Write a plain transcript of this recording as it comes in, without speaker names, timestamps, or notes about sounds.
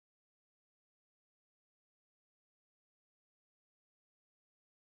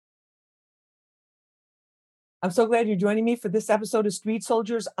I'm so glad you're joining me for this episode of Street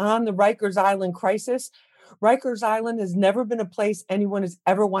Soldiers on the Rikers Island crisis. Rikers Island has never been a place anyone has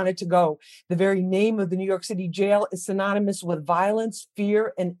ever wanted to go. The very name of the New York City jail is synonymous with violence,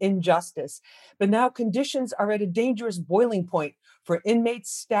 fear, and injustice. But now conditions are at a dangerous boiling point for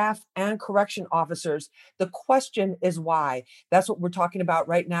inmates, staff, and correction officers. The question is why? That's what we're talking about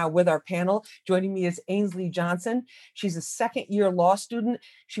right now with our panel. Joining me is Ainsley Johnson. She's a second-year law student.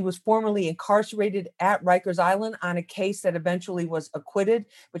 She was formerly incarcerated at Rikers Island on a case that eventually was acquitted,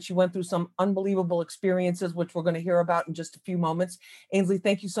 but she went through some unbelievable experiences, which we're going to hear about in just a few moments. Ainsley,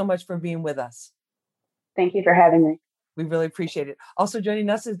 thank you so much for being with us. Thank you for having me. We really appreciate it. Also joining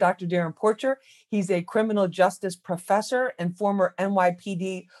us is Dr. Darren Porcher. He's a criminal justice professor and former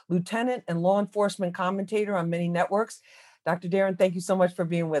NYPD lieutenant and law enforcement commentator on many networks. Dr. Darren, thank you so much for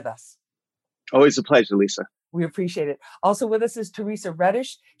being with us. Always a pleasure, Lisa. We appreciate it. Also with us is Teresa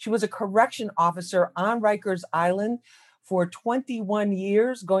Reddish. She was a correction officer on Rikers Island for 21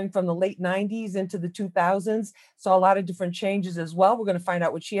 years, going from the late 90s into the 2000s. Saw a lot of different changes as well. We're going to find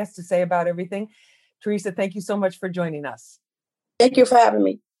out what she has to say about everything. Teresa, thank you so much for joining us. Thank you for having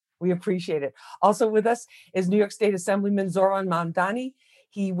me. We appreciate it. Also with us is New York State Assemblyman Zoran Mamdani.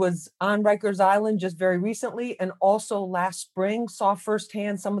 He was on Rikers Island just very recently and also last spring saw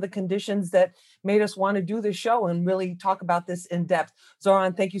firsthand some of the conditions that made us want to do this show and really talk about this in depth.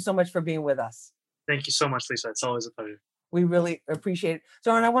 Zoran, thank you so much for being with us. Thank you so much, Lisa. It's always a pleasure. We really appreciate it.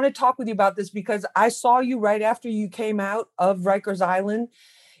 Zoran, I want to talk with you about this because I saw you right after you came out of Rikers Island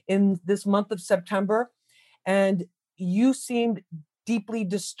in this month of September, and you seemed deeply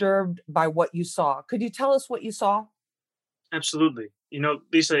disturbed by what you saw. Could you tell us what you saw? Absolutely. You know,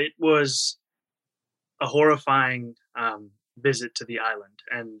 Lisa, it was a horrifying visit to the island.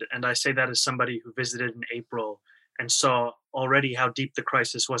 And I say that as somebody who visited in April and saw already how deep the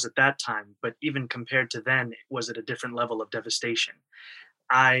crisis was at that time. But even compared to then, it was at a different level of devastation.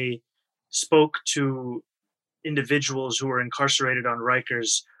 I spoke to individuals who were incarcerated on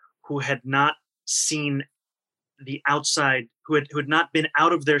Rikers who had not seen the outside, who had not been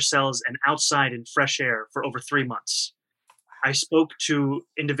out of their cells and outside in fresh air for over 3 months. I spoke to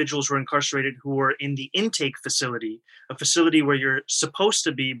individuals who were incarcerated who were in the intake facility, a facility where you're supposed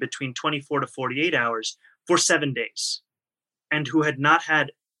to be between 24 to 48 hours for 7 days, and who had not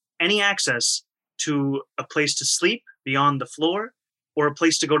had any access to a place to sleep beyond the floor or a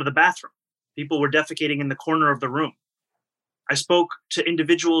place to go to the bathroom. People were defecating in the corner of the room. I spoke to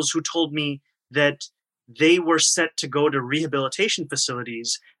individuals who told me that they were set to go to rehabilitation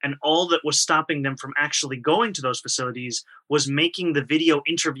facilities, and all that was stopping them from actually going to those facilities was making the video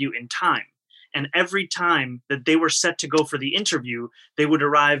interview in time. And every time that they were set to go for the interview, they would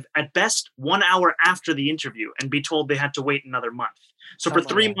arrive at best 1 hour after the interview and be told they had to wait another month. So for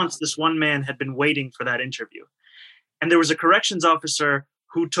 3 months, this one man had been waiting for that interview. And there was a corrections officer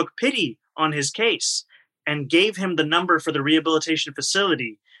who took pity on his case and gave him the number for the rehabilitation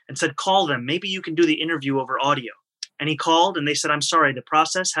facility and said, call them. Maybe you can do the interview over audio. And he called and they said, I'm sorry, the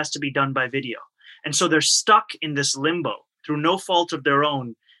process has to be done by video. And so they're stuck in this limbo through no fault of their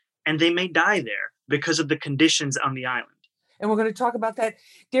own. And they may die there because of the conditions on the island. And we're going to talk about that.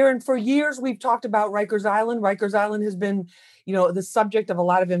 Darren, for years, we've talked about Rikers Island. Rikers Island has been, the subject of a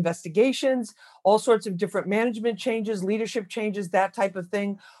lot of investigations, all sorts of different management changes, leadership changes, that type of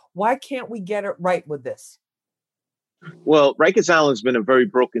thing. Why can't we get it right with this? Well, Rikers Island has been a very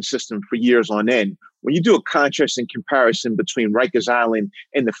broken system for years on end. When you do a contrast and comparison between Rikers Island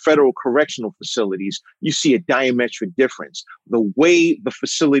and the federal correctional facilities, you see a diametric difference. The way the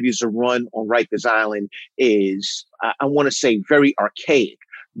facilities are run on Rikers Island is, I want to say, very archaic.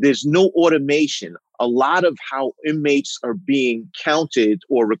 There's no automation. A lot of how inmates are being counted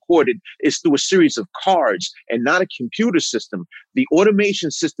or recorded is through a series of cards and not a computer system. The automation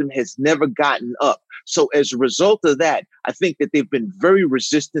system has never gotten up. So as a result of that, I think that they've been very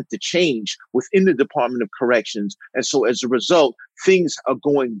resistant to change within the Department of Corrections. And so as a result, things are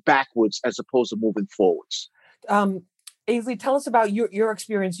going backwards as opposed to moving forwards. Ainsley, tell us about your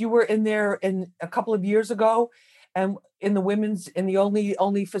experience. You were in there a couple of years ago and in the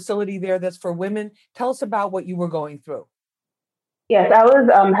only facility there that's for women. Tell us about what you were going through. Yes, I was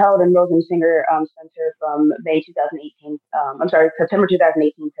held in Rosensinger Center from September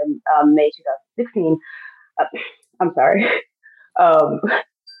 2018 to May 2016. I'm sorry.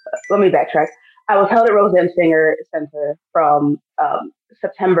 Let me backtrack. I was held at Rosensinger Center from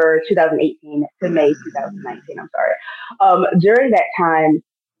September 2018 to May 2019. I'm sorry. During that time,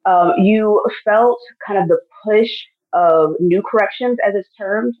 you felt kind of the push of new corrections, as it's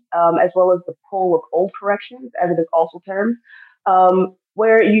termed, as well as the pull of old corrections, as it is also termed.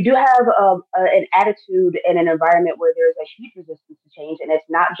 where you do have an attitude and an environment where there's a huge resistance to change, and it's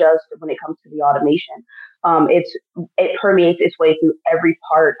not just when it comes to the automation. It permeates its way through every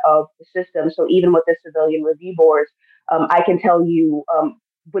part of the system. So even with the civilian review boards, I can tell you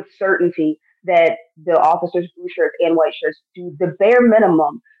with certainty that the officers, blue shirts and white shirts, do the bare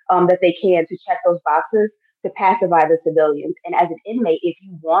minimum that they can to check those boxes to pacify the civilians. And as an inmate, if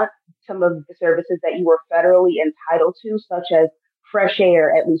you want some of the services that you are federally entitled to, such as fresh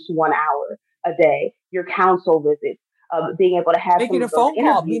air at least 1 hour a day, your counsel visits, being able to have some Making a of those phone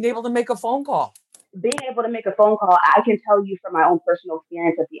call, interviews, being able to make a phone call. I can tell you from my own personal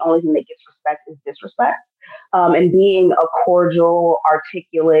experience that the only thing that gets respect is disrespect. And being a cordial,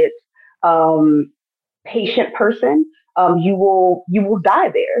 articulate, patient person, you will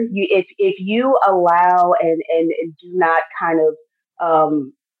die there. If you allow and do not kind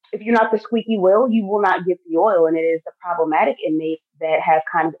of if you're not the squeaky wheel, you will not get the oil. And it is the problematic inmates that have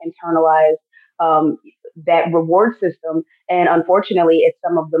kind of internalized that reward system. And unfortunately, it's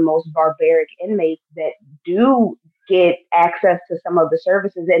some of the most barbaric inmates that do get access to some of the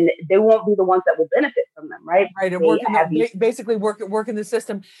services, and they won't be the ones that will benefit from them, right? Right, and basically work in the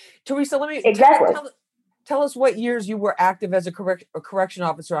system. Teresa, let me exactly. Tell us what years you were active as a correction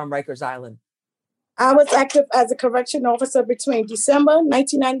officer on Rikers Island. I was active as a correction officer between December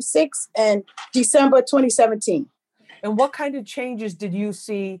 1996 and December 2017. And what kind of changes did you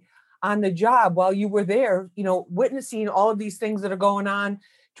see on the job while you were there, witnessing all of these things that are going on,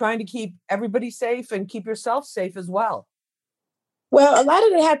 trying to keep everybody safe and keep yourself safe as well? Well, a lot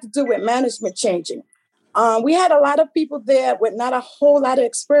of it had to do with management changing. We had a lot of people there with not a whole lot of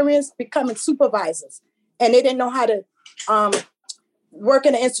experience becoming supervisors, and they didn't know how to work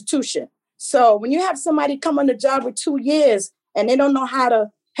in an institution. So when you have somebody come on the job with 2 years and they don't know how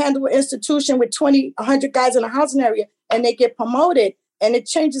to handle an institution with 20, 100 guys in a housing area, and they get promoted, and it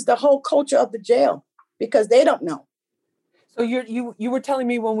changes the whole culture of the jail because they don't know. So you were telling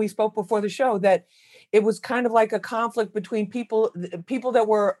me when we spoke before the show that it was kind of like a conflict between people that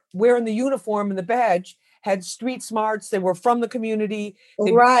were wearing the uniform and the badge, had street smarts, they were from the community,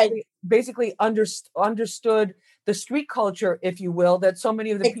 they right? Basically understood the street culture, if you will, that so many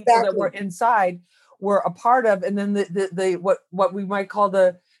of the exactly. people that were inside were a part of, and then the what we might call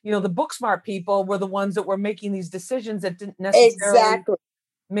the book smart people were the ones that were making these decisions that didn't necessarily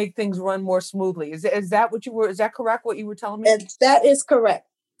make things run more smoothly. Is that what you were? Is that correct? What you were telling me? And that is correct.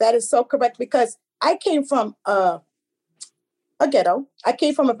 That is so correct, because I came from a ghetto. I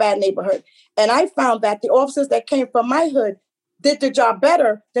came from a bad neighborhood, and I found that the officers that came from my hood did their job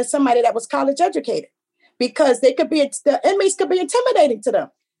better than somebody that was college educated, because the inmates could be intimidating to them.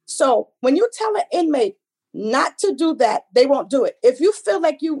 So when you tell an inmate not to do that, they won't do it. If you feel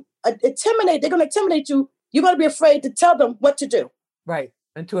like you they're going to intimidate you, you're going to be afraid to tell them what to do. Right.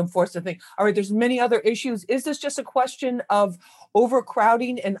 And to enforce the thing. All right, there's many other issues. Is this just a question of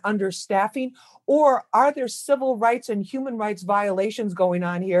overcrowding and understaffing, or are there civil rights and human rights violations going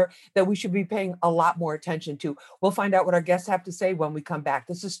on here that we should be paying a lot more attention to? We'll find out what our guests have to say when we come back.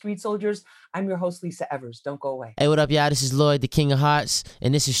 This is Street Soldiers. I'm your host, Lisa Evers. Don't go away. Hey, what up, y'all? This is Lloyd, the King of Hearts,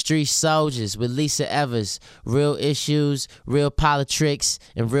 and this is Street Soldiers with Lisa Evers. Real issues, real politics,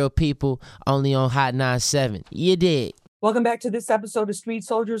 and real people, only on Hot 97. You dig? Welcome back to this episode of Street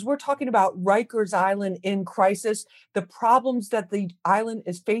Soldiers. We're talking about Rikers Island in crisis, the problems that the island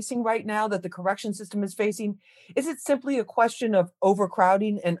is facing right now, that the correction system is facing. Is it simply a question of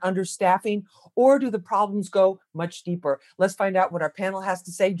overcrowding and understaffing, or do the problems go much deeper? Let's find out what our panel has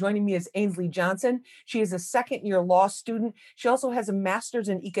to say. Joining me is Ainsley Johnson. She is a second-year law student. She also has a master's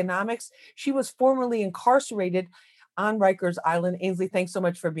in economics. She was formerly incarcerated on Rikers Island. Ainsley, thanks so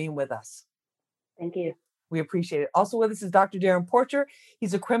much for being with us. Thank you. We appreciate it. Also with us is Dr. Darren Porcher.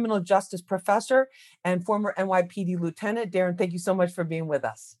 He's a criminal justice professor and former NYPD lieutenant. Darren, thank you so much for being with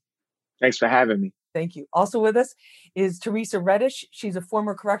us. Thanks for having me. Thank you. Also with us is Teresa Reddish. She's a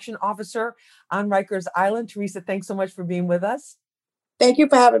former correction officer on Rikers Island. Teresa, thanks so much for being with us. Thank you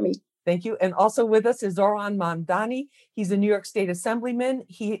for having me. Thank you. And also with us is Zoran Mamdani. He's a New York State Assemblyman.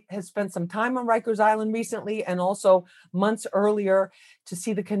 He has spent some time on Rikers Island recently and also months earlier to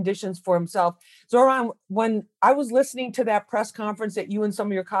see the conditions for himself. Zoran, when I was listening to that press conference that you and some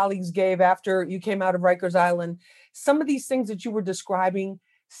of your colleagues gave after you came out of Rikers Island, some of these things that you were describing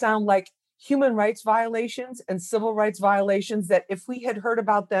sound like human rights violations and civil rights violations that if we had heard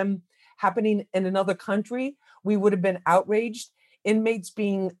about them happening in another country, we would have been outraged. Inmates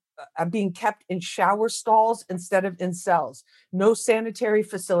being being kept in shower stalls instead of in cells, no sanitary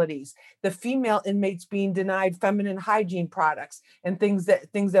facilities, the female inmates being denied feminine hygiene products and things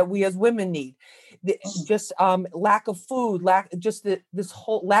that we as women need, just lack of food, this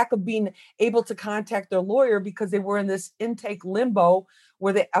whole lack of being able to contact their lawyer because they were in this intake limbo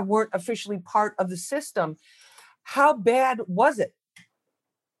where they weren't officially part of the system. How bad was it?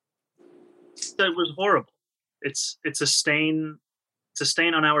 It was horrible. It's a stain. It's a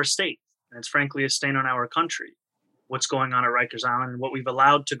stain on our state, and it's frankly a stain on our country. What's going on at Rikers Island and what we've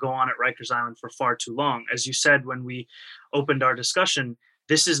allowed to go on at Rikers Island for far too long. As you said when we opened our discussion,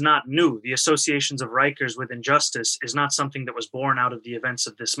 this is not new. The associations of Rikers with injustice is not something that was born out of the events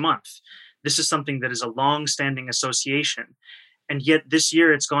of this month. This is something that is a long-standing association. And yet this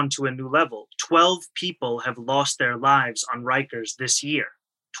year it's gone to a new level. 12 people have lost their lives on Rikers this year.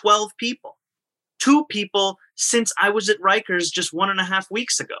 12 people. 2 people since I was at Rikers just 1.5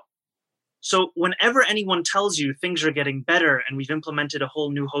 weeks ago. So whenever anyone tells you things are getting better and we've implemented a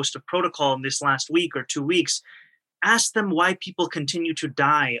whole new host of protocol in this last week or 2 weeks, ask them why people continue to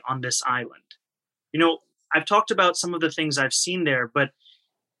die on this island. You know, I've talked about some of the things I've seen there, but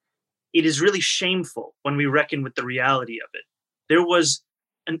it is really shameful when we reckon with the reality of it.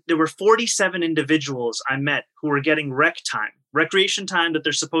 There were 47 individuals I met who were getting recreation time that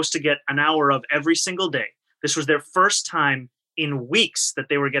they're supposed to get an hour of every single day. This was their first time in weeks that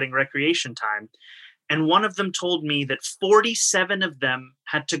they were getting recreation time. And one of them told me that 47 of them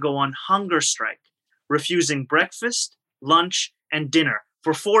had to go on hunger strike, refusing breakfast, lunch, and dinner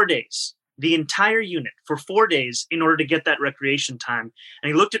for 4 days, the entire unit for 4 days in order to get that recreation time. And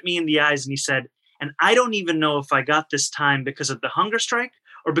he looked at me in the eyes and he said, and I don't even know if I got this time because of the hunger strike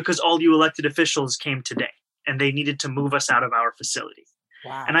or because all you elected officials came today and they needed to move us out of our facility.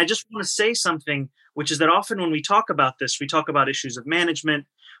 Wow. And I just want to say something, which is that often when we talk about this, we talk about issues of management,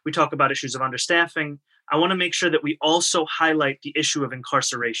 we talk about issues of understaffing. I want to make sure that we also highlight the issue of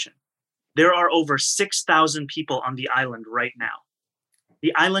incarceration. There are over 6,000 people on the island right now.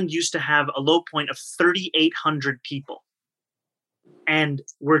 The island used to have a low point of 3,800 people. And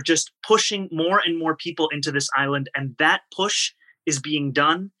we're just pushing more and more people into this island. And that push is being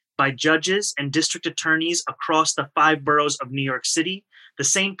done by judges and district attorneys across the 5 boroughs of New York City. The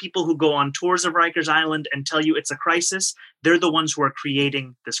same people who go on tours of Rikers Island and tell you it's a crisis, they're the ones who are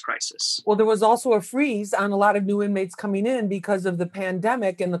creating this crisis. Well, there was also a freeze on a lot of new inmates coming in because of the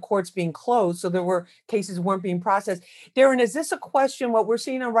pandemic and the courts being closed. So there were cases weren't being processed. Darren, is this a question, what we're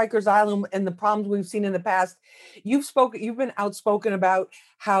seeing on Rikers Island and the problems we've seen in the past? You've been outspoken about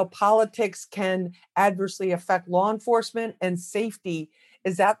how politics can adversely affect law enforcement and safety.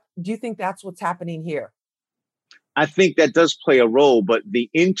 Do you think that's what's happening here? I think that does play a role, but the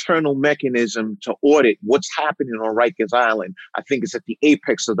internal mechanism to audit what's happening on Rikers Island, I think is at the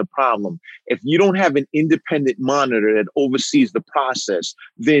apex of the problem. If you don't have an independent monitor that oversees the process,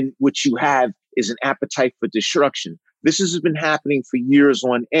 then what you have is an appetite for destruction. This has been happening for years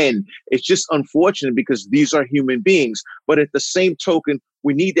on end. It's just unfortunate because these are human beings. But at the same token,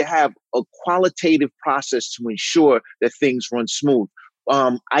 we need to have a qualitative process to ensure that things run smooth.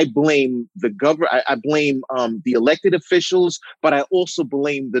 I blame the government. I blame the elected officials, but I also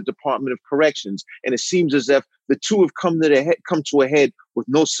blame the Department of Corrections. And it seems as if the two have come to a head with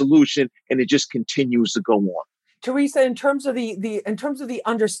no solution, and it just continues to go on. Teresa, in terms of the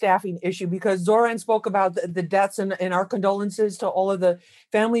understaffing issue, because Zoran spoke about the deaths and our condolences to all of the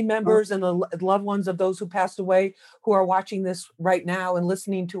family members and the loved ones of those who passed away who are watching this right now and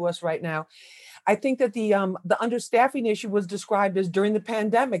listening to us right now. I think that the understaffing issue was described as during the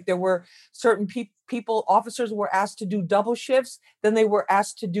pandemic. There were certain people, officers were asked to do double shifts. Then they were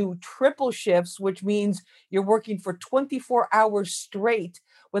asked to do triple shifts, which means you're working for 24 hours straight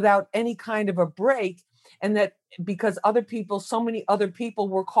without any kind of a break. And that because so many other people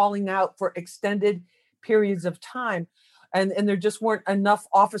were calling out for extended periods of time, and there just weren't enough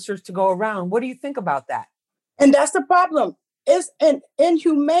officers to go around. What do you think about that? And that's the problem. It's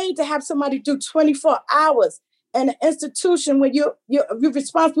inhumane to have somebody do 24 hours in an institution where you're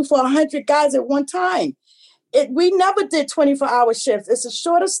responsible for 100 guys at one time. We never did 24-hour shifts. It's a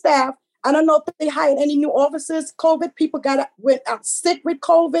shorter staff. I don't know if they hired any new officers. COVID, people went out sick with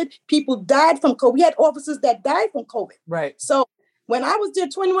COVID. People died from COVID. We had officers that died from COVID. Right. So when I was there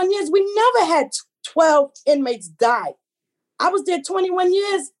 21 years, we never had 12 inmates die. I was there 21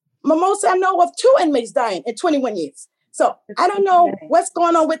 years. Mimosa, I know of 2 inmates dying in 21 years. So I don't know what's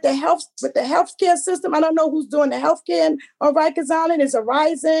going on with the healthcare system. I don't know who's doing the healthcare on Rikers Island. It's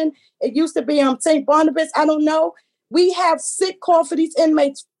Horizon. It used to be St. Barnabas. I don't know. We have sick call for these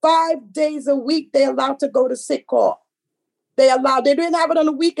inmates 5 days a week. They're allowed to go to sick call. They didn't have it on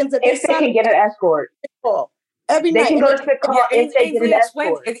the weekends. If they can get an escort. Every they night. can go to sick call if they get an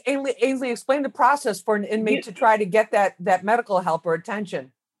escort. Ainsley, explain the process for an inmate to try to get that medical help or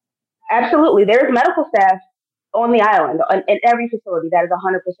attention. Absolutely. There's medical staff on the island, in every facility. That is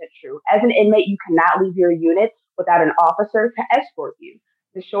 100% true. As an inmate, you cannot leave your unit without an officer to escort you.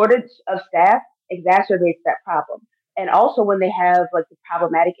 The shortage of staff exacerbates that problem. And also, when they have like the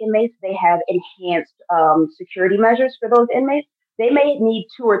problematic inmates, they have enhanced security measures for those inmates. They may need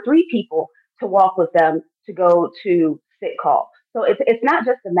 2 or 3 people to walk with them to go to sick call. So it's not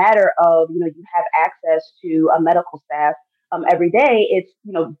just a matter of, you have access to a medical staff every day. It's,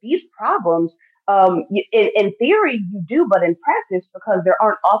 these problems, in theory you do, but in practice, because there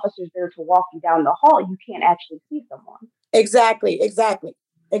aren't officers there to walk you down the hall, you can't actually see someone. Exactly.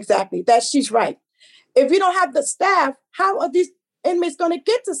 She's right. If you don't have the staff, how are these inmates going to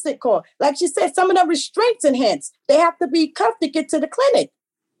get to sick call? Like she said, some of the restraints enhanced. They have to be cuffed to get to the clinic.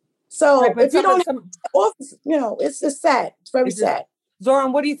 So if you don't have office, it's sad. It's very sad.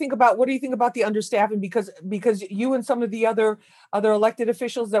 Zoran, what do you think about the understaffing? Because you and some of the other elected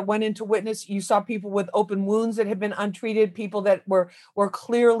officials that went into witness, you saw people with open wounds that had been untreated, people that were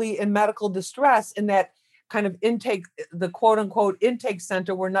clearly in medical distress in that kind of intake, the quote unquote intake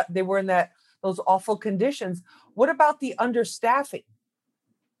center. They were in those awful conditions. What about the understaffing?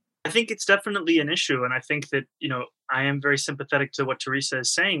 I think it's definitely an issue. And I think that, I am very sympathetic to what Teresa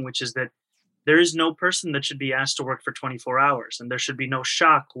is saying, which is that there is no person that should be asked to work for 24 hours. And there should be no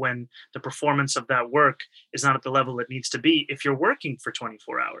shock when the performance of that work is not at the level it needs to be if you're working for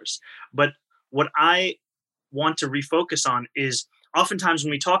 24 hours. But what I want to refocus on is oftentimes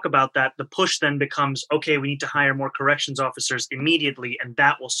when we talk about that, the push then becomes, okay, we need to hire more corrections officers immediately, and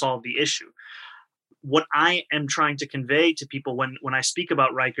that will solve the issue. What I am trying to convey to people when I speak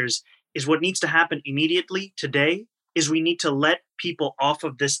about Rikers is what needs to happen immediately today is we need to let people off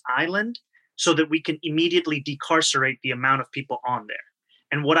of this island so that we can immediately decarcerate the amount of people on there.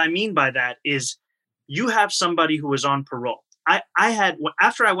 And what I mean by that is you have somebody who is on parole.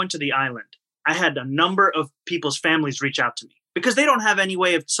 After I went to the island, I had a number of people's families reach out to me because they don't have any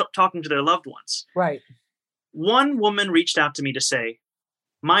way of talking to their loved ones. Right. One woman reached out to me to say,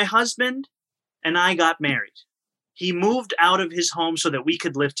 my husband and I got married. He moved out of his home so that we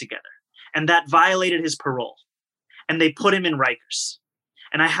could live together. And that violated his parole. And they put him in Rikers.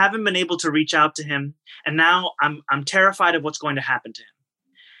 And I haven't been able to reach out to him. And now I'm terrified of what's going to happen to him.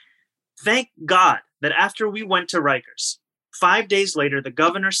 Thank God that after we went to Rikers, 5 days later, the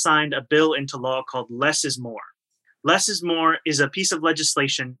governor signed a bill into law called Less is More. Less is More is a piece of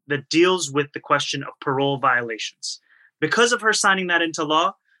legislation that deals with the question of parole violations. Because of her signing that into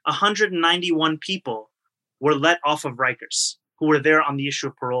law, 191 people were let off of Rikers who were there on the issue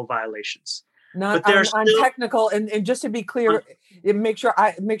of parole violations. Not on technical, and just to be clear, make sure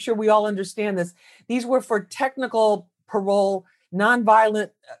we all understand this. These were for technical parole,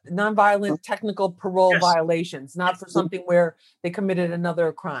 nonviolent technical parole violations, not for something where they committed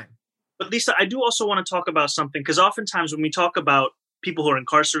another crime. But Lisa, I do also want to talk about something, because oftentimes when we talk about people who are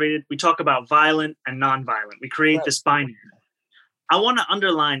incarcerated, we talk about violent and nonviolent. We create this binary. I want to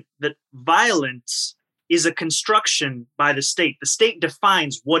underline that violence is a construction by the state. The state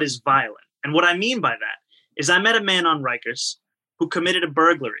defines what is violent. And what I mean by that is I met a man on Rikers who committed a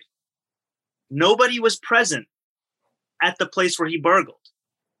burglary. Nobody was present at the place where he burgled.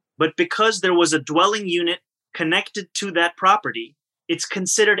 But because there was a dwelling unit connected to that property, it's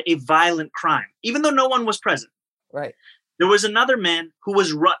considered a violent crime, even though no one was present. Right. There was another man who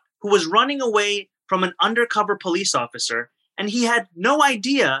was running away from an undercover police officer, and he had no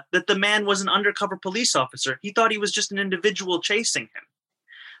idea that the man was an undercover police officer. He thought he was just an individual chasing him.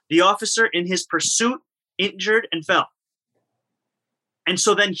 The officer, in his pursuit, injured and fell. And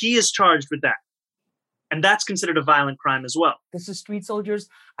so then he is charged with that. And that's considered a violent crime as well. This is Street Soldiers.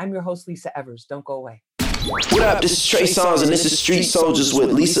 I'm your host, Lisa Evers. Don't go away. What up? This is Trey Songz, and this is Street Soldiers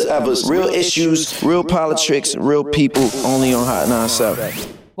with Lisa Evers. Real issues, real politics, real people, only on Hot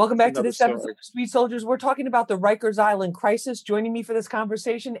 97. Welcome back to this episode of Street Soldiers. We're talking about the Rikers Island crisis. Joining me for this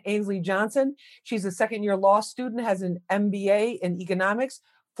conversation, Ainsley Johnson. She's a second-year law student, has an MBA in economics,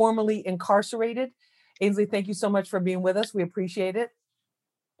 formerly incarcerated. Ainsley, thank you so much for being with us. We appreciate it.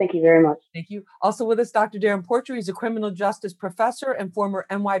 Thank you very much. Thank you. Also with us, Dr. Darren Porcher. He's a criminal justice professor and former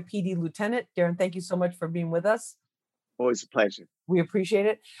NYPD lieutenant. Darren, thank you so much for being with us. Always a pleasure. We appreciate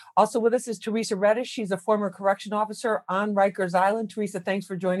it. Also with us is Teresa Reddish. She's a former correction officer on Rikers Island. Teresa, thanks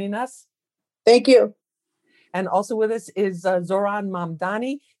for joining us. Thank you. And also with us is Zoran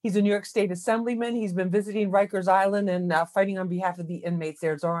Mamdani. He's a New York State Assemblyman. He's been visiting Rikers Island and fighting on behalf of the inmates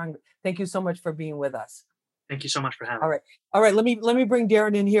there. Zoran, thank you so much for being with us. Thank you so much for having me. All right. Let me bring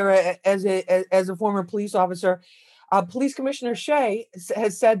Darren in here as a former police officer. Police Commissioner Shea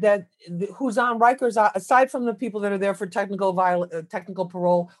has said that who's on Rikers, aside from the people that are there for technical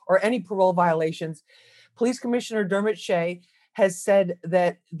parole or any parole violations, Police Commissioner Dermot Shea has said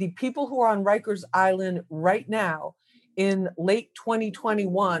that the people who are on Rikers Island right now in late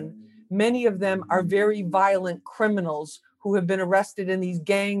 2021, many of them are very violent criminals who have been arrested in these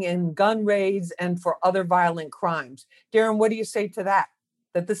gang and gun raids and for other violent crimes. Darren, what do you say to that?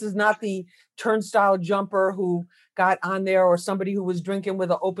 That this is not the turnstile jumper who got on there or somebody who was drinking with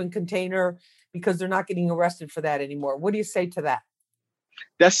an open container, because they're not getting arrested for that anymore. What do you say to that?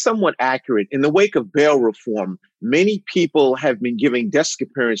 That's somewhat accurate. In the wake of bail reform, many people have been giving desk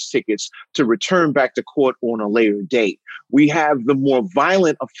appearance tickets to return back to court on a later date. We have the more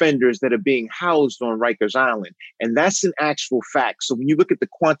violent offenders that are being housed on Rikers Island, and that's an actual fact. So when you look at the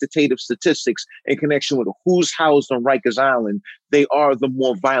quantitative statistics in connection with who's housed on Rikers Island, they are the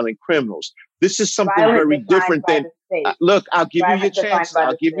more violent criminals. This is something very different than, look, I'll give you your chance.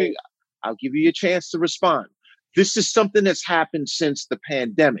 I'll give you a chance to respond. This is something that's happened since the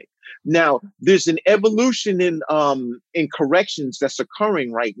pandemic. Now, there's an evolution in corrections that's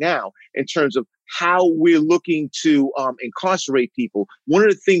occurring right now in terms of how we're looking to incarcerate people. One of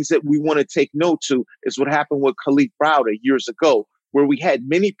the things that we want to take note to is what happened with Kalief Browder years ago, where we had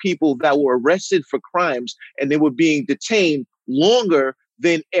many people that were arrested for crimes and they were being detained longer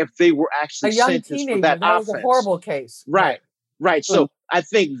than if they were actually sentenced for that offense. Was a horrible case. Right. So I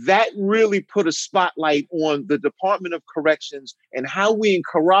think that really put a spotlight on the Department of Corrections and how we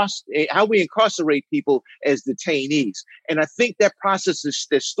incarcerate people as detainees. And I think that process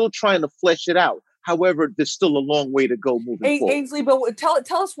they're still trying to flesh it out. However, there's still a long way to go moving forward. Ainsley, but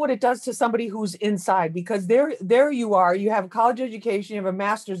tell us what it does to somebody who's inside, because there you are. You have a college education, you have a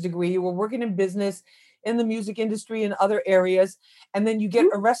master's degree, you were working in business, in the music industry and other areas, and then you get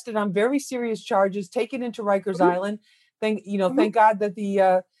arrested on very serious charges, taken into Rikers Island. Thank God that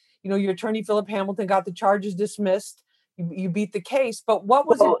your attorney Philip Hamilton got the charges dismissed. You beat the case, but what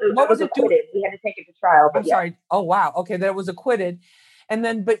was it acquitted? We had to take it to trial. I'm sorry. Oh wow. Okay, that was acquitted, and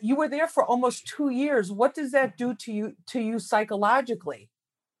then but you were there for almost 2 years. What does that do to you psychologically?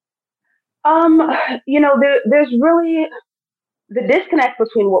 There's really the disconnect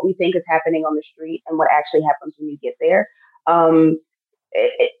between what we think is happening on the street and what actually happens when you get there.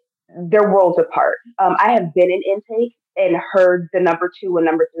 They're worlds apart. I have been in intake and heard the number 2 and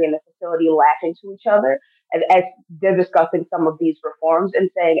number 3 in the facility laughing to each other as they're discussing some of these reforms and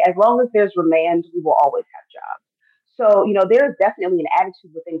saying, as long as there's remand, we will always have jobs. So, there's definitely an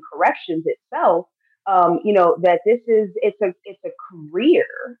attitude within corrections itself, that it's a career,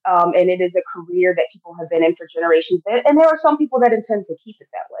 and it is a career that people have been in for generations. And there are some people that intend to keep it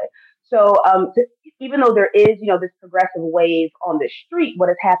that way. So even though there is, this progressive wave on the street, what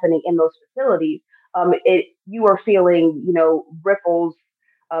is happening in those facilities, you are feeling, ripples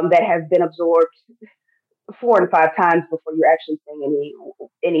that have been absorbed 4 and 5 times before you're actually seeing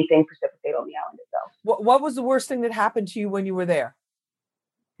anything precipitate on the island itself. What was the worst thing that happened to you when you were there,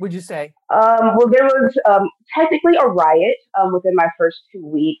 would you say? Well, there was technically a riot within my first 2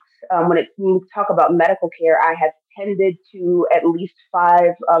 weeks. When we talk about medical care, I have tended to at least 5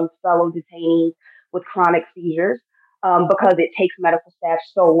 fellow detainees with chronic seizures because it takes medical staff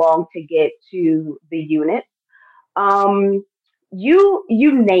so long to get to the unit. You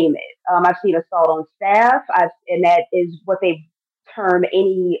name it. I've seen assault on staff, and that is what they term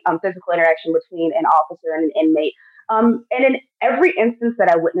any physical interaction between an officer and an inmate. And in every instance that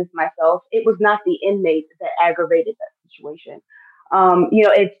I witnessed myself, it was not the inmate that aggravated that situation.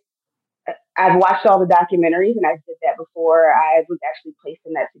 I've watched all the documentaries, and I did that before I was actually placed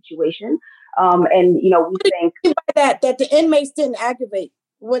in that situation. We think that the inmates didn't aggravate.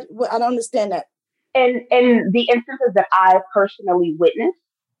 What I don't understand that. And the instances that I personally witnessed,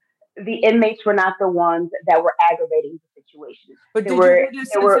 the inmates were not the ones that were aggravating the situation. But did you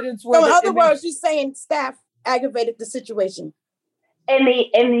witness incidents where? So in other words, you're saying staff aggravated the situation. In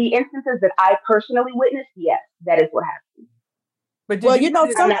the instances that I personally witnessed, yes, that is what happened. But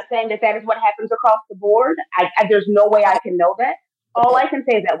I'm not saying that is what happens across the board. There's no way I can know that. All I can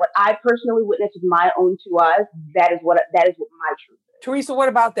say is that what I personally witnessed with my own 2 eyes, that is what my truth is. Teresa, what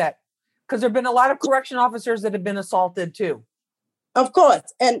about that? Because there have been a lot of correction officers that have been assaulted too. Of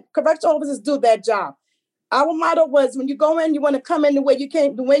course, and correction officers do their job. Our motto was, when you go in, you want to come in the way you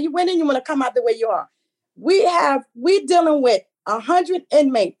came. The way you went in, you want to come out the way you are. We're dealing with 100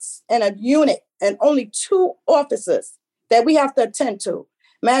 inmates in a unit and only 2 officers that we have to attend to.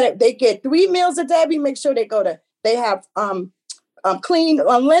 Matter, they get 3 meals a day. We make sure they have clean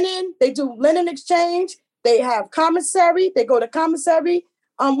linen. They do linen exchange. They have commissary. They go to commissary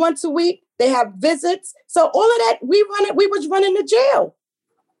once a week. They have visits. So all of that, we was running the jail.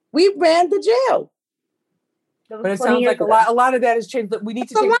 We ran the jail. But it sounds like a lot of that has changed. But we need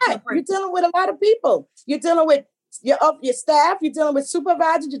to take a break. You're dealing with a lot of people. You're dealing with your staff. You're dealing with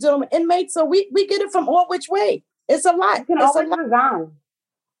supervisors. You're dealing with inmates. So we get it from all which way. It's a lot. You can always resign.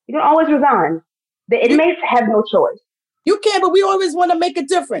 You can always resign. The inmates have no choice. You can, but we always want to make a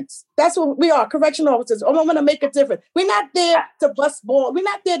difference. That's what we are, correctional officers. We want to make a difference. We're not there to bust balls. We're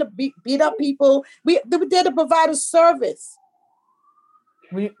not there to beat up people. We're there to provide a service.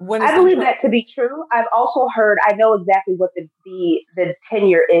 I believe that to be true. I've also heard, I know exactly what the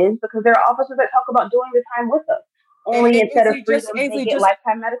tenure is, because there are officers that talk about doing the time with us. Only instead of freedom, they get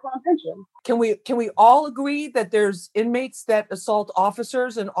lifetime medical and pension. Can we all agree that there's inmates that assault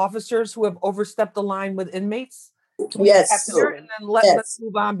officers and officers who have overstepped the line with inmates? Yes, absolutely. And then let's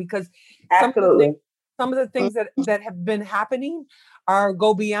move on, because absolutely some of the things that have been happening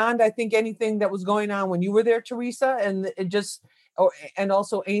go beyond, I think, anything that was going on when you were there, Teresa, and and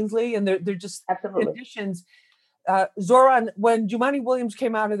also Ainsley, and they're just conditions. Zoran, when Jumaane Williams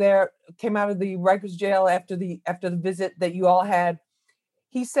came out of the Rikers jail after the visit that you all had,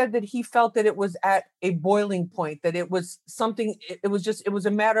 he said that he felt that it was at a boiling point, that it was something, it was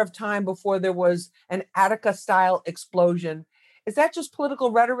a matter of time before there was an Attica-style explosion. Is that just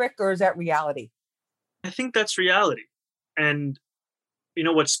political rhetoric, or is that reality? I think that's reality. And,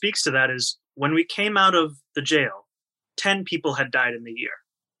 what speaks to that is when we came out of the jail, 10 people had died in the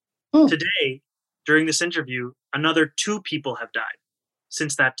year. Today, during this interview, another 2 people have died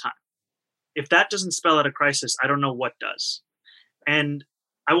since that time. If that doesn't spell out a crisis, I don't know what does. And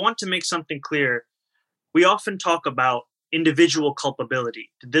I want to make something clear. We often talk about individual culpability.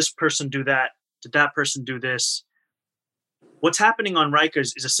 Did this person do that? Did that person do this? What's happening on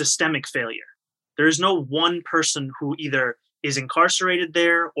Rikers is a systemic failure. There is no one person who either is incarcerated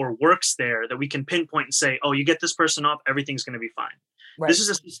there or works there that we can pinpoint and say, oh, you get this person off, everything's going to be fine. Right. This is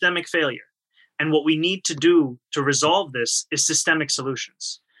a systemic failure. And what we need to do to resolve this is systemic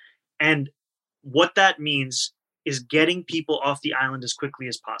solutions. And what that means is getting people off the island as quickly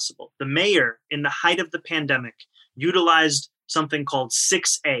as possible. The mayor, in the height of the pandemic, utilized something called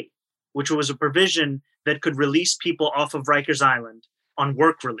 6A, which was a provision that could release people off of Rikers Island on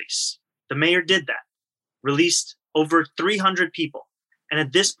work release. The mayor did that, released over 300 people. And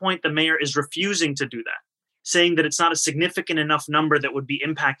at this point, the mayor is refusing to do that, saying that it's not a significant enough number that would be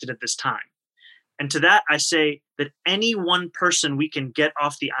impacted at this time. And to that, I say that any one person we can get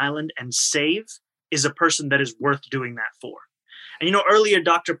off the island and save is a person that is worth doing that for. And earlier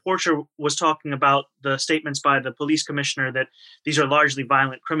Dr. Porcher was talking about the statements by the police commissioner that these are largely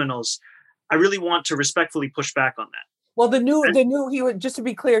violent criminals. I really want to respectfully push back on that. Well, just to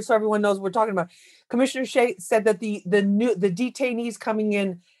be clear, so everyone knows what we're talking about, Commissioner Shea said that the detainees coming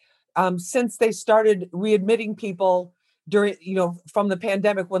in since they started readmitting people during, from the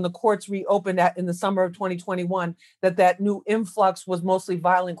pandemic, when the courts reopened in the summer of 2021, that new influx was mostly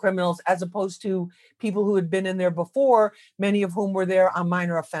violent criminals, as opposed to people who had been in there before, many of whom were there on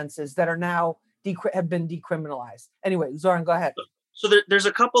minor offenses that are now have been decriminalized. Anyway, Zoran, go ahead. So there's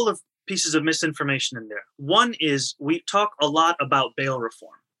a couple of pieces of misinformation in there. One is we talk a lot about bail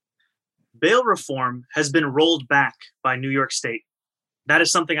reform. Bail reform has been rolled back by New York State. That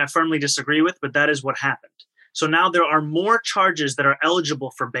is something I firmly disagree with, but that is what happened. So now there are more charges that are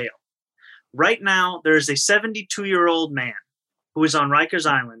eligible for bail. Right now, there is a 72-year-old man who is on Rikers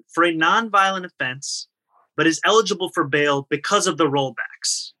Island for a nonviolent offense, but is eligible for bail because of the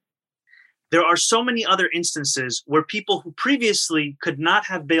rollbacks. There are so many other instances where people who previously could not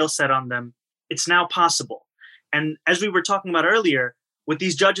have bail set on them, it's now possible. And as we were talking about earlier, with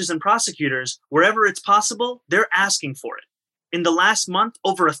these judges and prosecutors, wherever it's possible, they're asking for it. In the last month,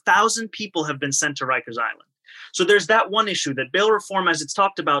 over 1,000 people have been sent to Rikers Island. So there's that one issue, that bail reform, as it's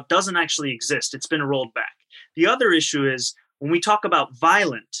talked about, doesn't actually exist. It's been rolled back. The other issue is when we talk about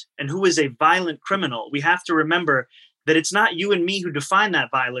violent and who is a violent criminal, we have to remember that it's not you and me who define that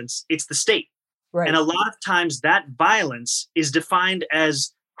violence, it's the state. Right. And a lot of times that violence is defined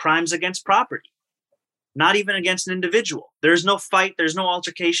as crimes against property, not even against an individual. There's no fight, there's no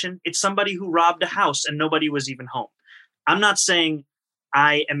altercation. It's somebody who robbed a house and nobody was even home. I'm not saying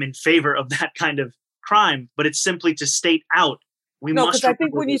I am in favor of that kind of crime, but it's simply to state out. Because I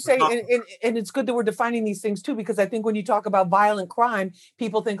think when you say, and it's good that we're defining these things too, because I think when you talk about violent crime,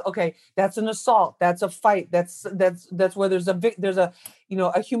 people think, okay, that's an assault, that's a fight, that's where there's a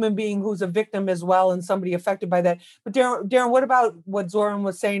human being who's a victim as well, and somebody affected by that. But Darren, what about what Zoran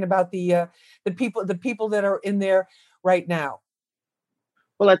was saying about the people that are in there right now?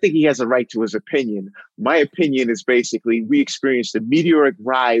 Well, I think he has a right to his opinion. My opinion is basically we experienced a meteoric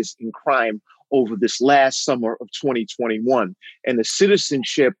rise in crime over this last summer of 2021. And the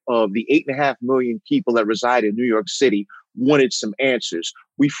citizenship of the 8.5 million people that reside in New York City wanted some answers.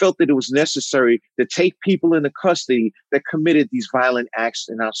 We felt that it was necessary to take people into custody that committed these violent acts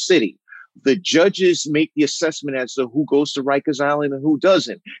in our city. The judges make the assessment as to who goes to Rikers Island and who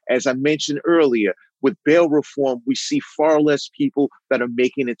doesn't. As I mentioned earlier, with bail reform, we see far less people that are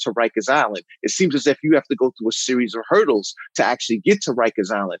making it to Rikers Island. It seems as if you have to go through a series of hurdles to actually get to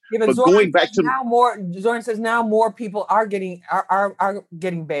Rikers Island. Yeah, but going back to Zoran says now more people are getting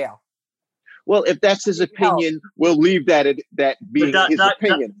bail. Well, if that's his opinion, we'll leave that being his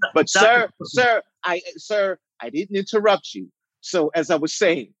opinion. But sir, I didn't interrupt you. So as I was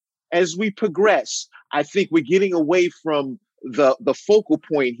saying, as we progress, I think we're getting away from the focal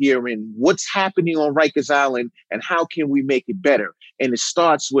point here in what's happening on Rikers Island and how can we make it better. And it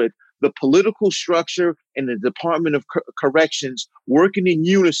starts with the political structure and the Department of Corrections working in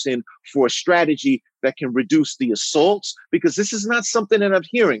unison for a strategy that can reduce the assaults, because this is not something that I'm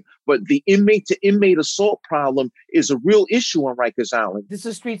hearing, but the inmate to inmate assault problem is a real issue on Rikers Island. This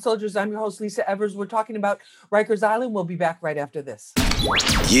is Street Soldiers. I'm your host, Lisa Evers. We're talking about Rikers Island. We'll be back right after this.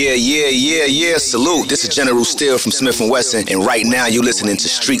 Yeah. Salute. This is General Steele from Smith & Wesson, and right now you're listening to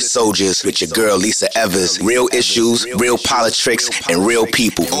Street Soldiers with your girl, Lisa Evers. Real issues, real politics, and real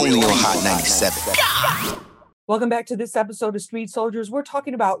people. Only on Hot 97. Welcome back to this episode of Street Soldiers. We're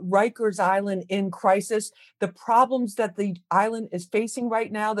talking about Rikers Island in crisis, the problems that the island is facing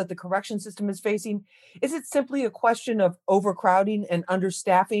right now, that the correction system is facing. Is it simply a question of overcrowding and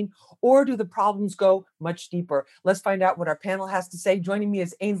understaffing, or do the problems go much deeper? Let's find out what our panel has to say. Joining me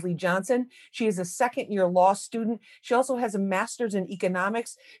is Ainsley Johnson. She is a second-year law student. She also has a master's in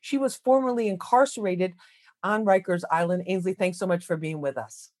economics. She was formerly incarcerated on Rikers Island. Ainsley, thanks so much for being with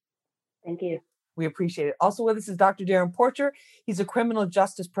us. Thank you. We appreciate it. Also with us is Dr. Darren Porcher. He's a criminal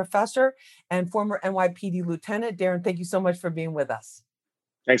justice professor and former NYPD lieutenant. Darren, thank you so much for being with us.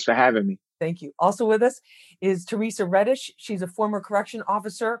 Thanks for having me. Thank you. Also with us is Teresa Reddish. She's a former correction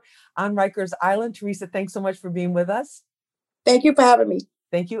officer on Rikers Island. Teresa, thanks so much for being with us. Thank you for having me.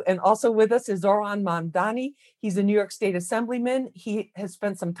 Thank you. And also with us is Zoran Mamdani. He's a New York State Assemblyman. He has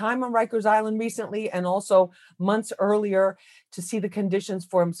spent some time on Rikers Island recently and also months earlier to see the conditions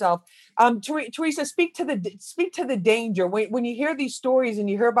for himself. Teresa, speak to the danger. When you hear these stories and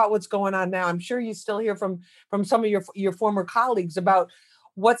you hear about what's going on now, I'm sure you still hear from some of your former colleagues about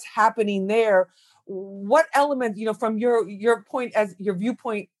what's happening there. What element, from your viewpoint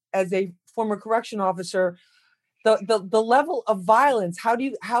as a former correction officer, the level of violence,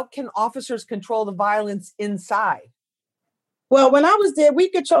 how can officers control the violence inside? Well, when I was there, we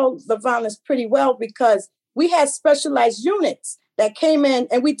controlled the violence pretty well because we had specialized units that came in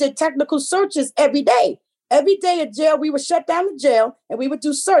and we did technical searches every day. Every day at jail, we would shut down the jail and we would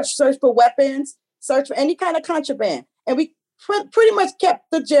do search for weapons, search for any kind of contraband. And we pretty much kept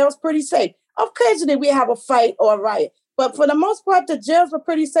the jails pretty safe. Occasionally, we have a fight or a riot. But for the most part, the jails were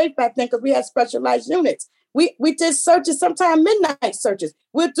pretty safe back then because we had specialized units. We did searches, sometimes midnight searches.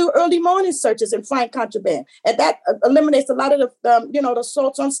 We'll do early morning searches and find contraband. And that eliminates a lot of the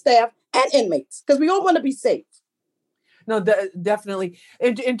assaults on staff and inmates because we all want to be safe. No, definitely.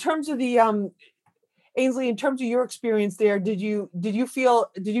 In terms of the, Ainsley, in terms of your experience there, did you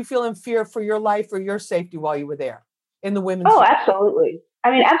feel in fear for your life or your safety while you were there in the women's? Oh, absolutely.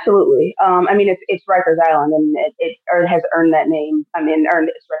 Absolutely. It's Rikers Island and it has earned that name. Earned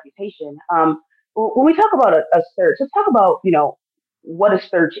its reputation. When we talk about a search, let's talk about, what a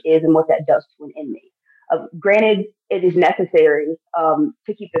search is and what that does to an inmate. Granted, it is necessary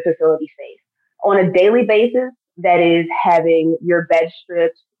to keep the facility safe. On a daily basis, that is having your bed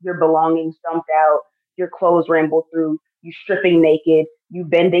stripped, your belongings dumped out, your clothes rambled through, you stripping naked, you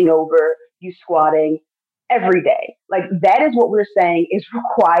bending over, you squatting every day. Like that is what we're saying is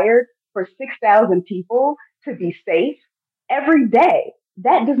required for 6,000 people to be safe every day.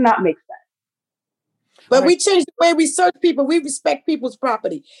 That does not make sense. But we changed the way we search people. We respect people's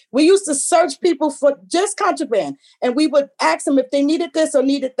property. We used to search people for just contraband, and we would ask them if they needed this or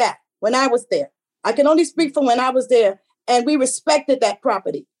needed that when I was there. I can only speak from when I was there, and we respected that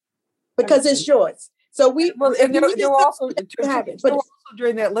property because it's yours. So there were also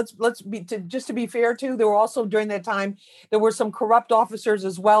during that. To be fair too, there were also during that time there were some corrupt officers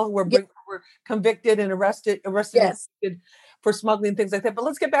as well who were convicted and arrested. Yes. For smuggling, things like that. But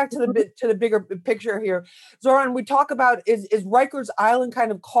let's get back to the bigger picture here. Zoran, we talk about is Rikers Island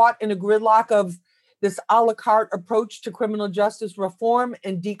kind of caught in a gridlock of this a la carte approach to criminal justice reform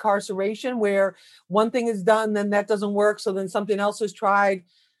and decarceration, where one thing is done, then that doesn't work, so then something else is tried.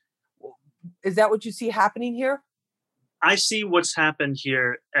 Is that what you see happening here? I see what's happened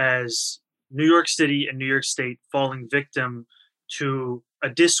here as New York City and New York State falling victim to a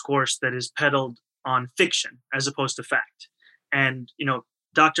discourse that is peddled on fiction as opposed to fact. And,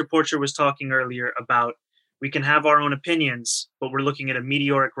 Dr. Porcher was talking earlier about we can have our own opinions, but we're looking at a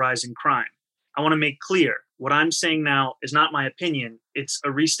meteoric rise in crime. I want to make clear what I'm saying now is not my opinion. It's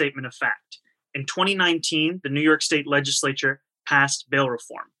a restatement of fact. In 2019, the New York State legislature passed bail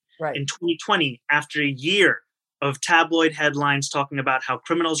reform. Right. In 2020, after a year of tabloid headlines talking about how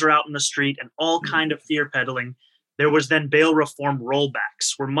criminals are out in the street and all kind of fear peddling, there was then bail reform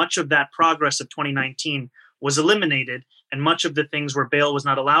rollbacks, where much of that progress of 2019 was eliminated, and much of the things where bail was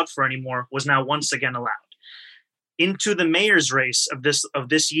not allowed for anymore was now once again allowed. Into the mayor's race of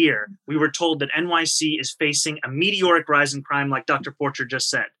this year, we were told that NYC is facing a meteoric rise in crime, like Dr. Porcher just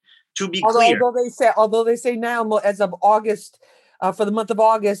said. To be clear, although they say now, as of August, for the month of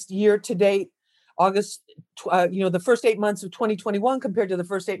August, year to date, August, the first 8 months of 2021 compared to the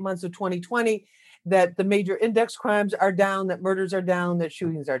first 8 months of 2020, that the major index crimes are down, that murders are down, that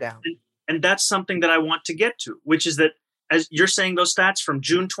shootings are down. And that's something that I want to get to, which is that, as you're saying, those stats from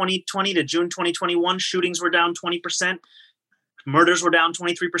June 2020 to June 2021, shootings were down 20%, murders were down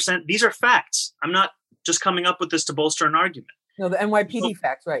 23%. These are facts. I'm not just coming up with this to bolster an argument. No, the NYPD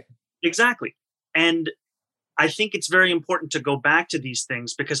facts, right? Exactly. And I think it's very important to go back to these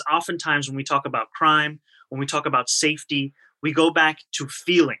things, because oftentimes when we talk about crime, when we talk about safety, we go back to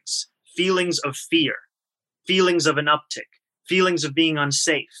feelings of fear, feelings of an uptick, feelings of being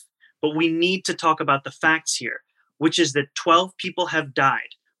unsafe. But we need to talk about the facts here, which is that 12 people have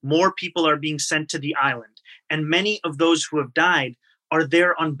died. More people are being sent to the island. And many of those who have died are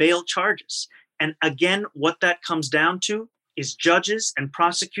there on bail charges. And again, what that comes down to is judges and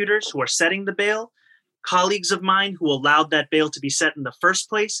prosecutors who are setting the bail, colleagues of mine who allowed that bail to be set in the first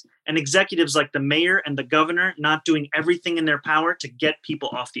place, and executives like the mayor and the governor not doing everything in their power to get people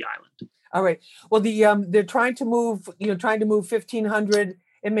off the island. All right. Well, they're trying to move 1,500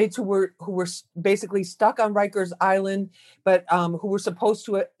 inmates who were basically stuck on Rikers Island, but who were supposed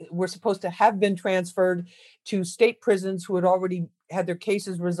to have been transferred to state prisons, who had already had their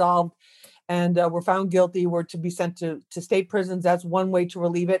cases resolved and were found guilty, were to be sent to state prisons. That's one way to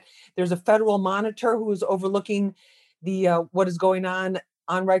relieve it. There's a federal monitor who is overlooking what is going on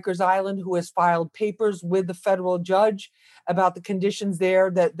Rikers Island, who has filed papers with the federal judge about the conditions there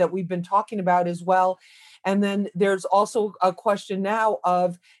that we've been talking about as well. And then there's also a question now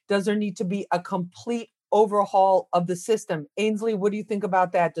of, does there need to be a complete overhaul of the system? Ainsley, what do you think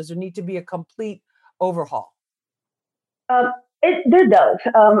about that? Does there need to be a complete overhaul? There does.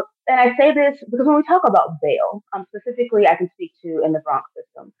 And I say this because when we talk about bail, specifically, I can speak to in the Bronx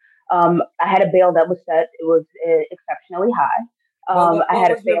system. I had a bail that was set. It was exceptionally high. I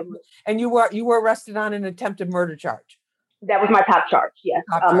had a family. And you were arrested on an attempted murder charge. That was my top charge. Yes.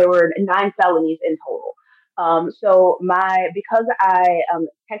 There were 9 felonies in total. So because I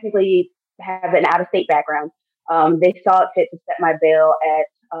technically have an out-of-state background, they saw it fit to set my bail at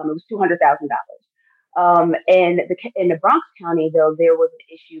it was $200,000. In the Bronx County, though, there was an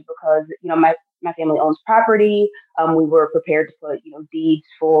issue because my family owns property. We were prepared to put deeds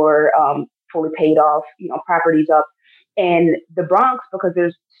for fully paid off properties up. And the Bronx, because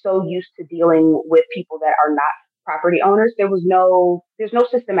they're so used to dealing with people that are not property owners, there's no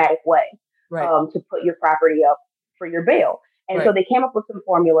systematic way to put your property up for your bail. And so they came up with some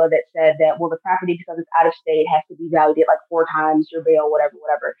formula that said that, well, the property, because it's out of state, has to be valued at like 4 times your bail,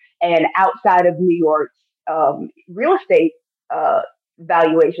 whatever. And outside of New York's real estate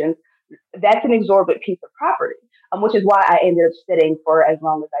valuations, that's an exorbitant piece of property, which is why I ended up sitting for as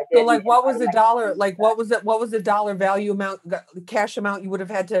long as I did. So, like, what was the dollar? Like, what was the dollar value amount, the cash amount you would have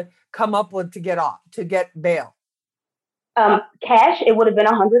had to come up with to get bail? Cash, it would have been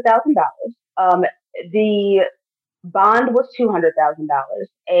 $100,000. The bond was $200,000,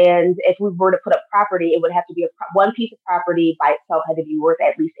 and if we were to put up property, it would have to be one piece of property by itself had to be worth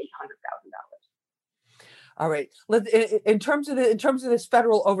at least $800,000. All right. In terms of this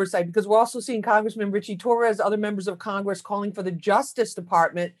federal oversight, because we're also seeing Congressman Richie Torres, other members of Congress calling for the Justice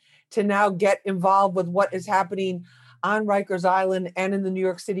Department to now get involved with what is happening on Rikers Island and in the New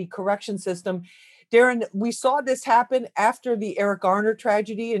York City correction system. Darren, we saw this happen after the Eric Garner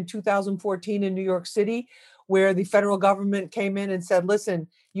tragedy in 2014 in New York City, where the federal government came in and said, listen,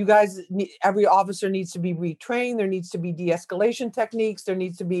 you guys, every officer needs to be retrained. There needs to be de-escalation techniques. There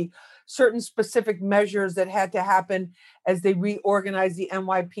needs to be certain specific measures that had to happen as they reorganize the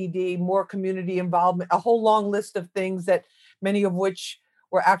NYPD, more community involvement, a whole long list of things that many of which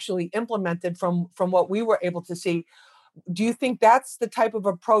were actually implemented from what we were able to see. Do you think that's the type of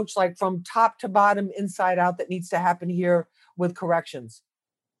approach, like from top to bottom, inside out, that needs to happen here with corrections?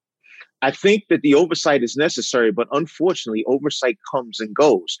 I think that the oversight is necessary, but unfortunately, oversight comes and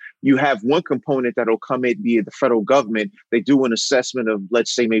goes. You have one component that'll come in via the federal government. They do an assessment of,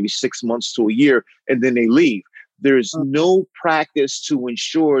 let's say, maybe 6 months to a year, and then they leave. There's no practice to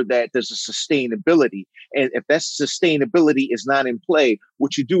ensure that there's a sustainability. And if that sustainability is not in play,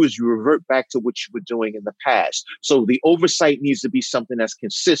 what you do is you revert back to what you were doing in the past. So the oversight needs to be something that's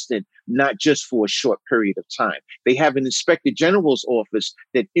consistent, not just for a short period of time. They have an inspector general's office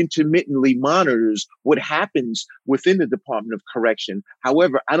that intermittently monitors what happens within the Department of Correction.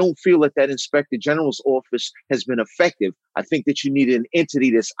 However, I don't feel that that inspector general's office has been effective. I think that you need an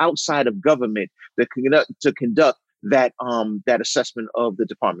entity that's outside of government that can conduct that assessment of the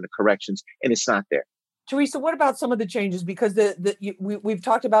Department of Corrections, and it's not there. Teresa, what about some of the changes? Because we've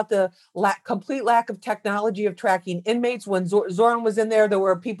talked about the complete lack of technology of tracking inmates. When Zoran was in there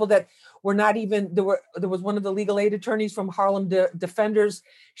were people that were not even, there was one of the legal aid attorneys from Harlem Defenders.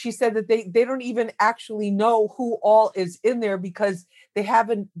 She said that they don't even actually know who all is in there because they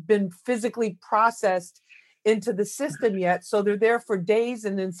haven't been physically processed into the system yet. So they're there for days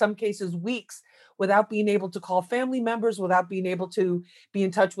and in some cases weeks without being able to call family members, without being able to be in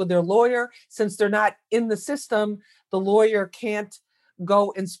touch with their lawyer. Since they're not in the system, the lawyer can't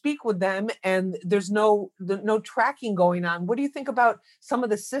go and speak with them, and there's no tracking going on. What do you think about some of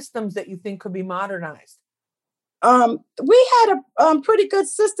the systems that you think could be modernized? We had a pretty good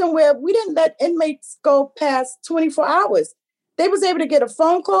system where we didn't let inmates go past 24 hours. They was able to get a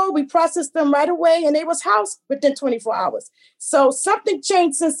phone call, we processed them right away, and they was housed within 24 hours. So something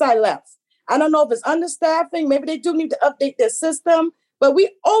changed since I left. I don't know if it's understaffing. Maybe they do need to update their system, but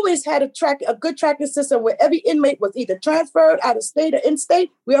we always had a good tracking system where every inmate was either transferred out of state or in state.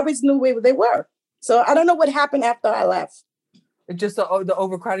 We always knew where they were. So I don't know what happened after I left. Just the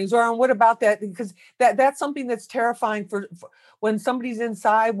overcrowding. Zoran, what about that? Because that's something that's terrifying for when somebody's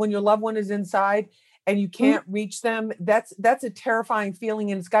inside, when your loved one is inside and you can't reach them. That's a terrifying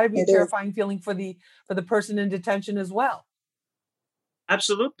feeling, and it's got to be a terrifying feeling for the person in detention as well.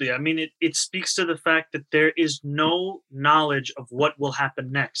 Absolutely. I mean, it speaks to the fact that there is no knowledge of what will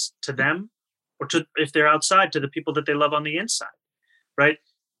happen next to them or to, if they're outside, to the people that they love on the inside, right?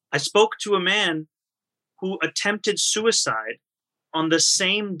 I spoke to a man who attempted suicide on the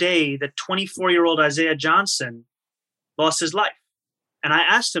same day that 24-year-old Isaiah Johnson lost his life. And I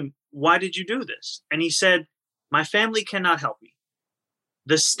asked him, why did you do this? And he said, my family cannot help me.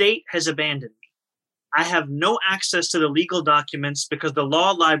 The state has abandoned me. I have no access to the legal documents because the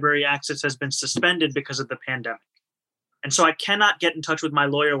law library access has been suspended because of the pandemic. And so I cannot get in touch with my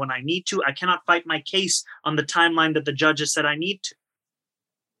lawyer when I need to. I cannot fight my case on the timeline that the judge has said I need to.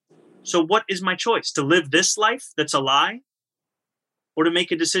 So what is my choice? To live this life that's a lie, or to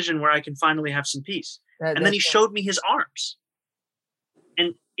make a decision where I can finally have some peace? And then he showed me his arms.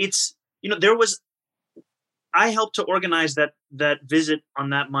 And it's, I helped to organize that visit on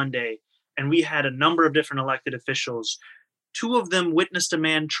that Monday. And we had a number of different elected officials. 2 of them witnessed a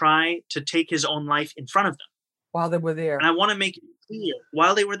man try to take his own life in front of them. While they were there. And I want to make it clear,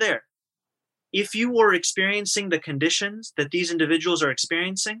 while they were there, if you were experiencing the conditions that these individuals are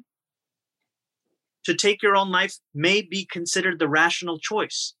experiencing, to take your own life may be considered the rational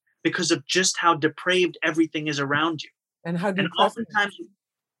choice because of just how depraved everything is around you. And how depressing. And oftentimes,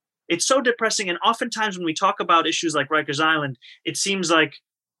 it's so depressing. And oftentimes when we talk about issues like Rikers Island, it seems like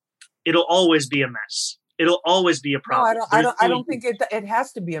it'll always be a mess. It'll always be a problem. No, I don't think it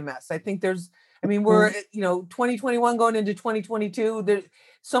has to be a mess. I think we're 2021 going into 2022. There's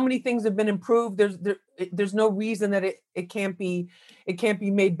so many things have been improved. There's no reason that it can't be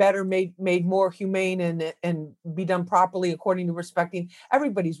made better, made more humane and be done properly according to respecting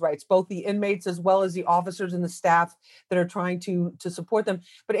everybody's rights, both the inmates as well as the officers and the staff that are trying to support them.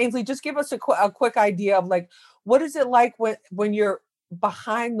 But Ainsley, just give us a quick idea of like, what is it like when you're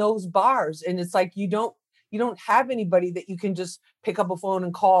behind those bars and it's like you don't have anybody that you can just pick up a phone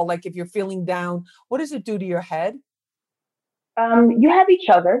and call, like if you're feeling down? What does it do to your head? You have each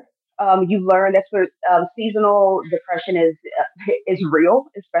other. You learn that's where seasonal depression is real,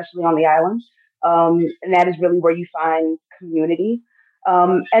 especially on the island. And that is really where you find community.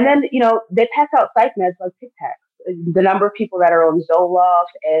 And then, they pass out psych meds like Tic Tacs. The number of people that are on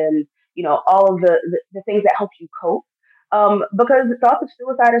Zoloft and, all of the things that help you cope. because thoughts of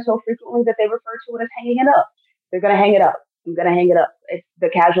suicide are so frequently that they refer to it as hanging it up. They're going to hang it up. I'm going to hang it up. It's the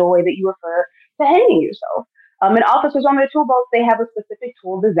casual way that you refer to hanging yourself. And officers on their toolbox, they have a specific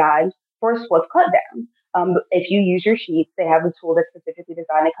tool designed for a swift cut down. If you use your sheets, they have a tool that's specifically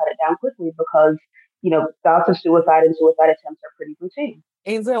designed to cut it down quickly because, thoughts of suicide and suicide attempts are pretty routine.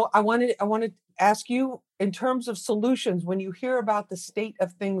 Ainsley, I want to ask you, in terms of solutions, when you hear about the state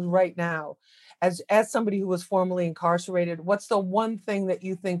of things right now, as somebody who was formerly incarcerated, what's the one thing that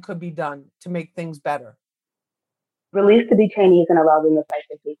you think could be done to make things better? Release the detainees and allow them to fight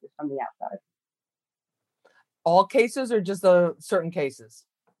their cases from the outside. All cases or just certain cases?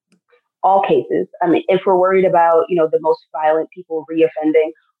 All cases. I mean, if we're worried about, the most violent people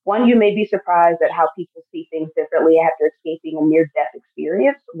reoffending, one, you may be surprised at how people see things differently after escaping a near-death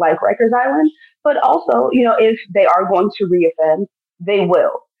experience like Rikers Island. But also, if they are going to reoffend, they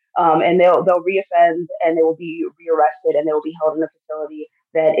will. And they'll reoffend and they will be rearrested and they will be held in a facility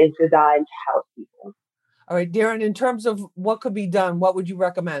that is designed to house people. All right, Darren, in terms of what could be done, what would you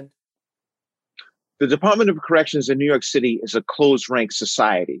recommend? The Department of Corrections in New York City is a closed rank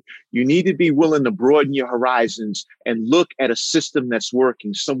society. You need to be willing to broaden your horizons and look at a system that's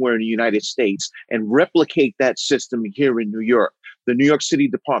working somewhere in the United States and replicate that system here in New York. The New York City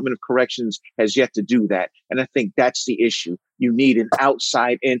Department of Corrections has yet to do that. And I think that's the issue. You need an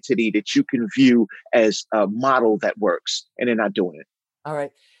outside entity that you can view as a model that works, and they're not doing it. All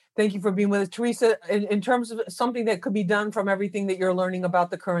right. Thank you for being with us. Teresa, in terms of something that could be done from everything that you're learning about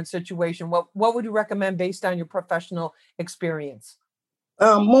the current situation, what would you recommend based on your professional experience?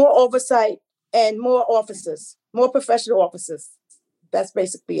 More oversight and more officers, more professional officers. That's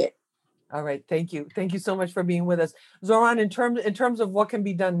basically it. All right. Thank you. Thank you so much for being with us. Zoran, in terms of what can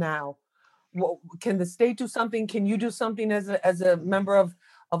be done now, can the state do something? Can you do something as a member of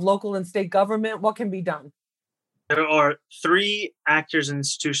local and state government? What can be done? There are three actors and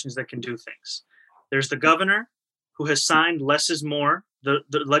institutions that can do things. There's the governor, who has signed less is more, the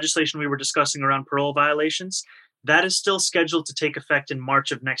legislation we were discussing around parole violations. That is still scheduled to take effect in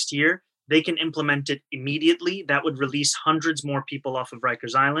March of next year. They can implement it immediately. That would release hundreds more people off of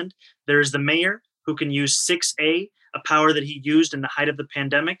Rikers Island. There's the mayor, who can use 6A, a power that he used in the height of the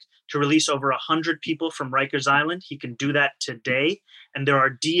pandemic, to release over 100 people from Rikers Island. He can do that today. And there are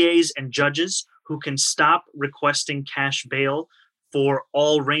DAs and judges who can stop requesting cash bail for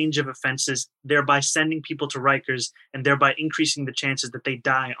all range of offenses, thereby sending people to Rikers and thereby increasing the chances that they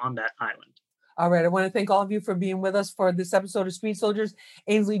die on that island. All right. I want to thank all of you for being with us for this episode of Street Soldiers.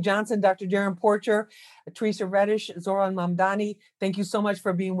 Ainsley Johnson, Dr. Darren Porcher, Teresa Reddish, Zoran Mamdani. Thank you so much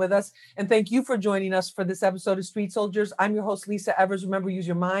for being with us. And thank you for joining us for this episode of Street Soldiers. I'm your host, Lisa Evers. Remember, use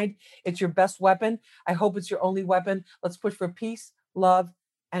your mind. It's your best weapon. I hope it's your only weapon. Let's push for peace, love,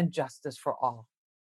 and justice for all.